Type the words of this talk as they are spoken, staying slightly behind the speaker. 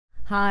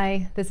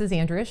Hi, this is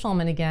Andrea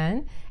Schulman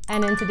again,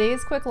 and in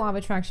today's quick law of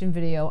attraction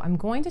video, I'm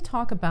going to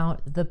talk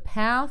about the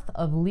path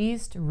of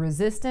least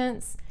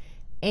resistance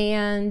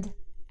and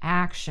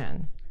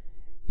action,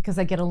 because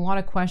I get a lot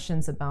of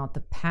questions about the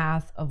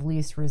path of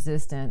least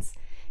resistance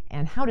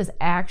and how does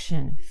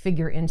action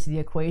figure into the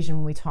equation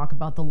when we talk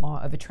about the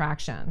law of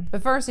attraction.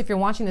 But first, if you're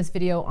watching this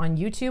video on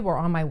YouTube or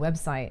on my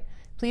website,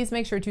 please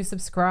make sure to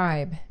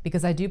subscribe,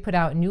 because I do put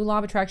out new law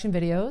of attraction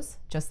videos,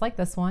 just like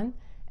this one,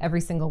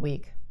 every single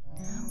week.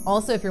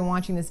 Also, if you're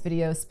watching this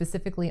video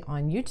specifically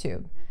on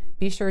YouTube,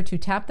 be sure to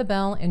tap the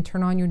bell and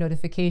turn on your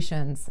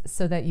notifications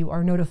so that you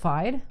are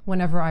notified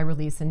whenever I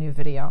release a new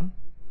video.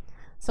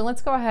 So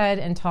let's go ahead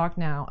and talk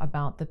now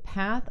about the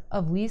path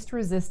of least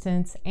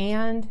resistance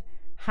and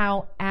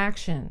how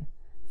action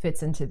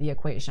fits into the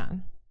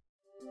equation.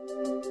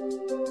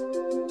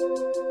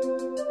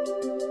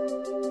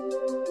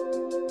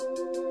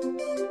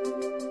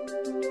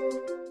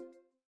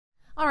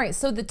 All right,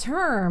 so the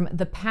term,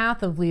 the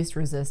path of least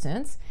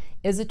resistance,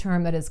 is a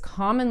term that is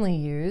commonly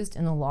used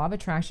in the law of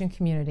attraction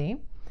community.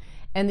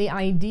 And the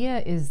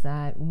idea is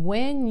that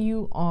when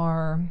you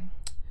are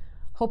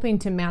hoping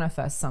to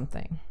manifest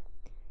something,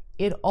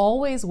 it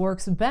always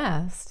works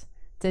best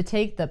to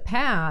take the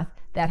path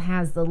that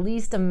has the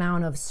least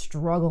amount of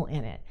struggle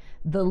in it,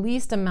 the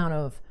least amount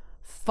of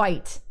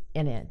fight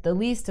in it, the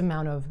least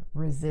amount of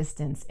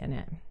resistance in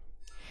it.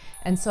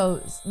 And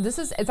so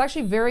it's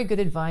actually very good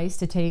advice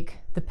to take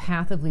the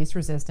path of least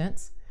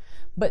resistance.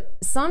 But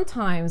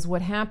sometimes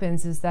what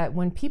happens is that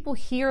when people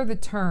hear the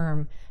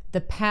term,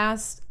 the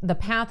path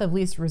of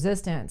least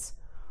resistance,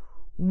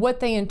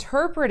 what they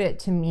interpret it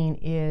to mean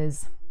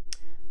is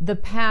the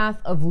path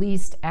of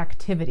least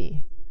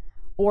activity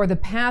or the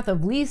path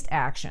of least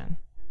action.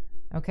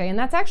 Okay, and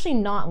that's actually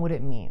not what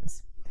it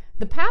means.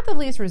 The path of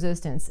least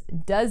resistance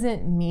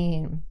doesn't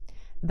mean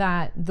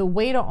that the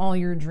way to all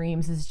your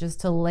dreams is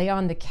just to lay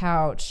on the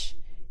couch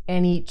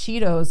and eat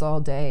Cheetos all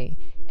day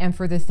and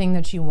for the thing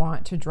that you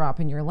want to drop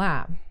in your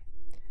lap.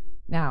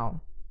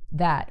 Now,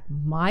 that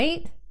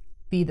might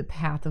be the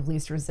path of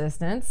least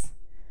resistance,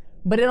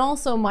 but it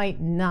also might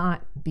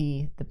not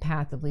be the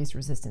path of least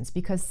resistance,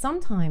 because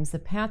sometimes the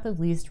path of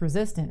least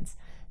resistance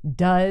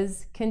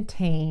does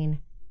contain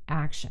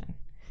action.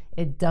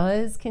 It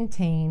does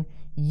contain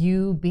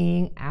you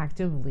being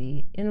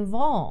actively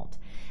involved.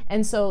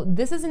 And so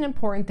this is an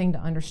important thing to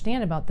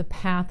understand about the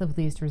path of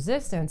least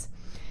resistance,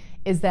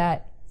 is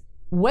that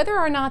whether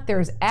or not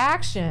there's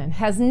action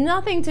has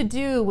nothing to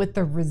do with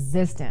the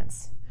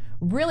resistance.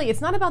 Really,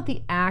 it's not about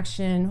the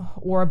action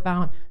or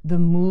about the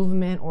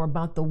movement or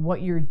about the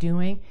what you're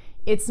doing.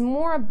 It's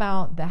more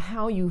about the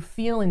how you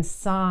feel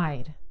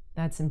inside.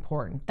 That's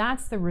important.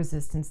 That's the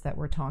resistance that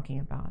we're talking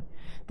about.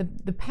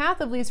 The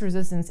path of least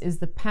resistance is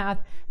the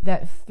path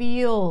that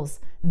feels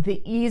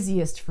the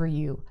easiest for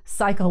you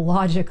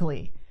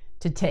psychologically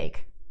to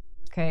take.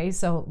 Okay,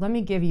 so let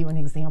me give you an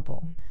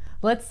example.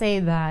 Let's say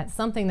that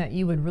something that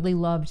you would really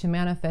love to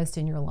manifest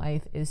in your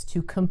life is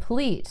to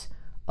complete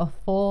a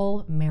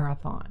full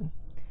marathon.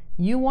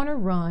 You want to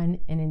run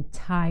an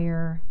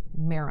entire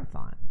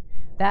marathon.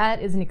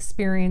 That is an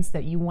experience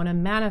that you want to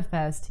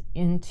manifest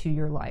into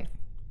your life.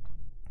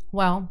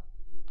 Well,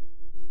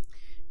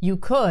 you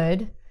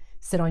could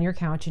sit on your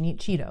couch and eat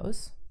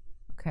Cheetos,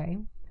 okay?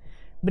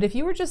 But if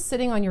you were just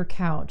sitting on your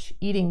couch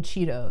eating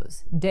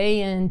Cheetos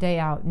day in, day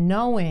out,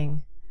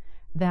 knowing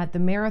that the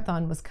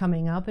marathon was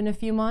coming up in a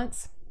few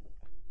months,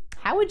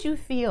 how would you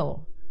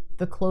feel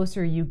the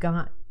closer you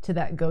got to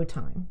that go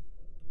time?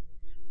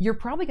 You're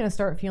probably going to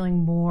start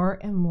feeling more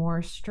and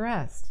more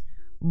stressed,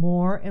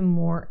 more and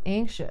more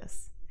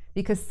anxious,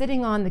 because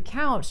sitting on the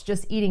couch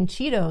just eating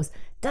Cheetos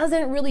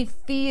doesn't really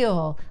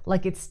feel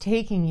like it's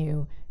taking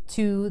you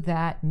to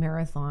that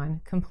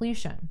marathon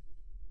completion.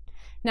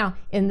 Now,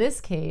 in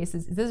this case,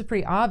 this is a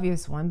pretty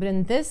obvious one, but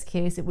in this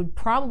case, it would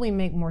probably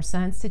make more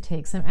sense to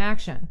take some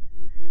action.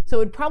 So it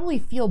would probably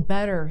feel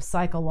better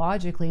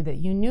psychologically that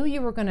you knew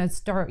you were going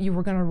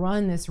to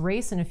run this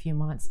race in a few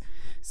months,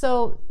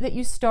 so that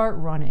you start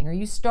running or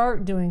you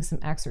start doing some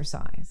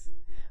exercise.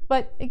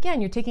 But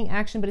again, you're taking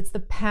action, but it's the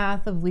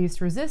path of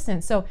least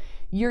resistance. So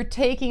you're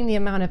taking the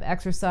amount of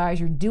exercise,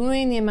 you're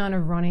doing the amount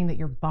of running that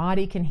your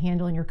body can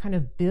handle, and you're kind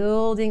of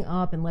building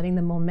up and letting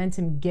the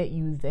momentum get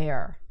you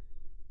there.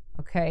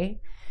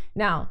 Okay?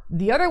 Now,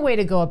 the other way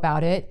to go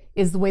about it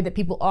is the way that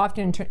people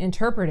often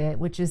interpret it,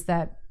 which is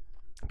that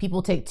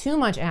people take too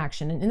much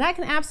action, and that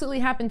can absolutely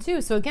happen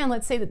too. So again,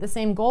 let's say that the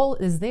same goal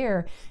is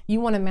there. You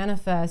want to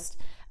manifest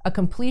a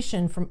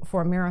completion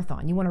for a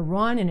marathon. You want to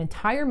run an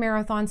entire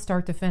marathon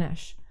start to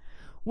finish.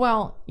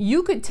 Well,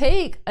 you could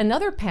take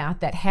another path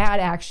that had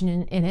action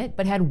in it,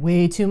 but had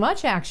way too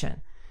much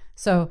action.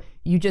 So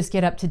you just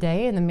get up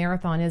today and the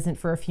marathon isn't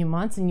for a few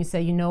months, and you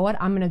say, you know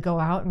what, I'm going to go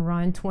out and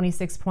run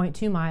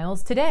 26.2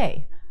 miles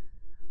today.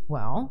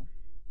 Well,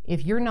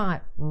 if you're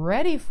not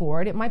ready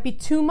for it, it might be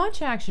too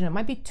much action. It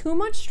might be too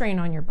much strain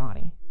on your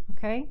body.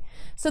 Okay?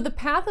 So the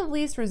path of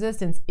least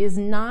resistance is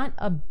not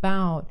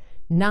about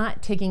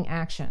not taking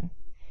action.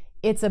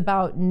 It's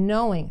about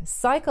knowing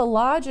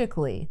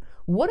psychologically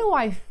What do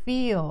I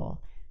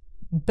feel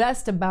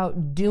best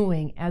about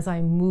doing as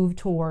I move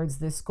towards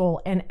this goal,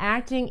 and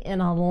acting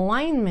in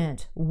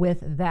alignment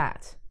with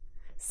that?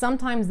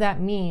 Sometimes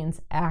that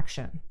means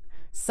action.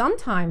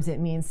 Sometimes it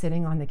means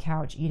sitting on the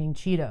couch eating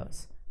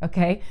Cheetos,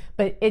 okay?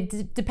 But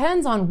it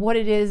depends on what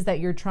it is that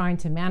you're trying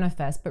to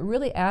manifest. But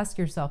really ask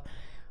yourself,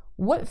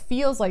 what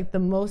feels like the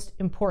most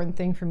important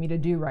thing for me to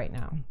do right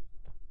now?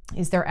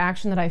 Is there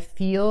action that I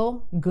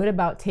feel good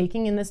about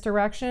taking in this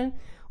direction?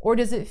 Or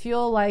does it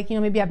feel like,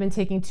 maybe I've been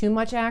taking too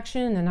much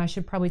action and I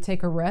should probably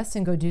take a rest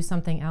and go do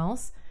something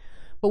else?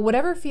 But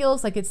whatever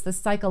feels like it's the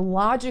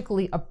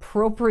psychologically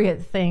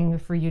appropriate thing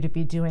for you to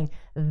be doing,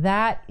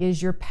 that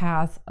is your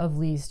path of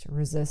least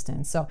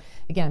resistance. So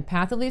again,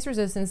 path of least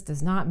resistance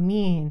does not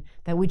mean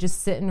that we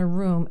just sit in a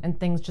room and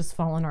things just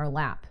fall in our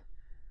lap.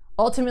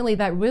 Ultimately,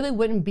 that really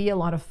wouldn't be a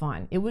lot of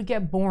fun. It would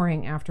get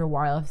boring after a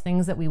while if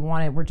things that we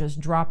wanted were just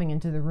dropping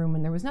into the room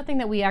and there was nothing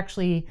that we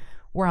actually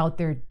were out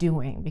there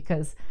doing,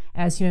 because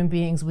as human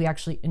beings, we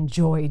actually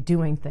enjoy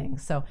doing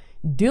things. So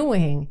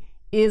doing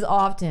is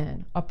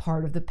often a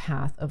part of the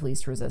path of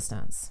least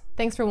resistance.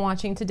 Thanks for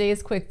watching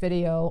today's quick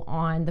video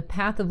on the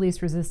path of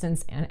least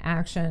resistance and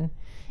action.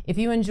 If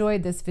you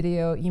enjoyed this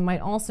video, you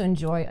might also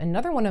enjoy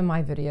another one of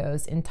my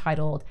videos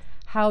entitled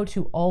How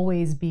to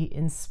Always Be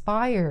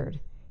Inspired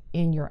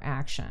in Your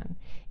Action.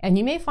 And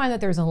you may find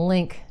that there's a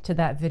link to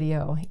that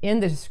video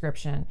in the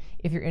description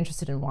if you're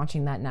interested in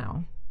watching that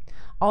now.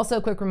 Also,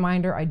 a quick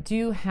reminder, I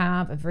do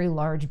have a very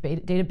large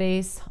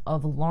database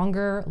of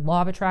longer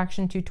law of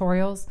attraction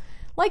tutorials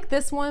like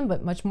this one,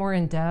 but much more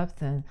in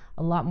depth and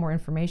a lot more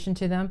information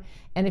to them.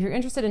 And if you're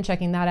interested in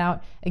checking that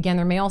out, again,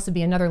 there may also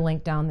be another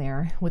link down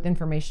there with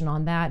information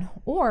on that,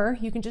 or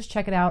you can just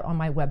check it out on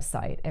my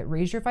website at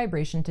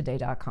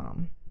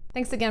raiseyourvibrationtoday.com.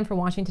 Thanks again for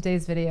watching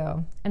today's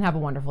video, and have a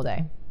wonderful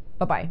day.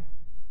 Bye-bye.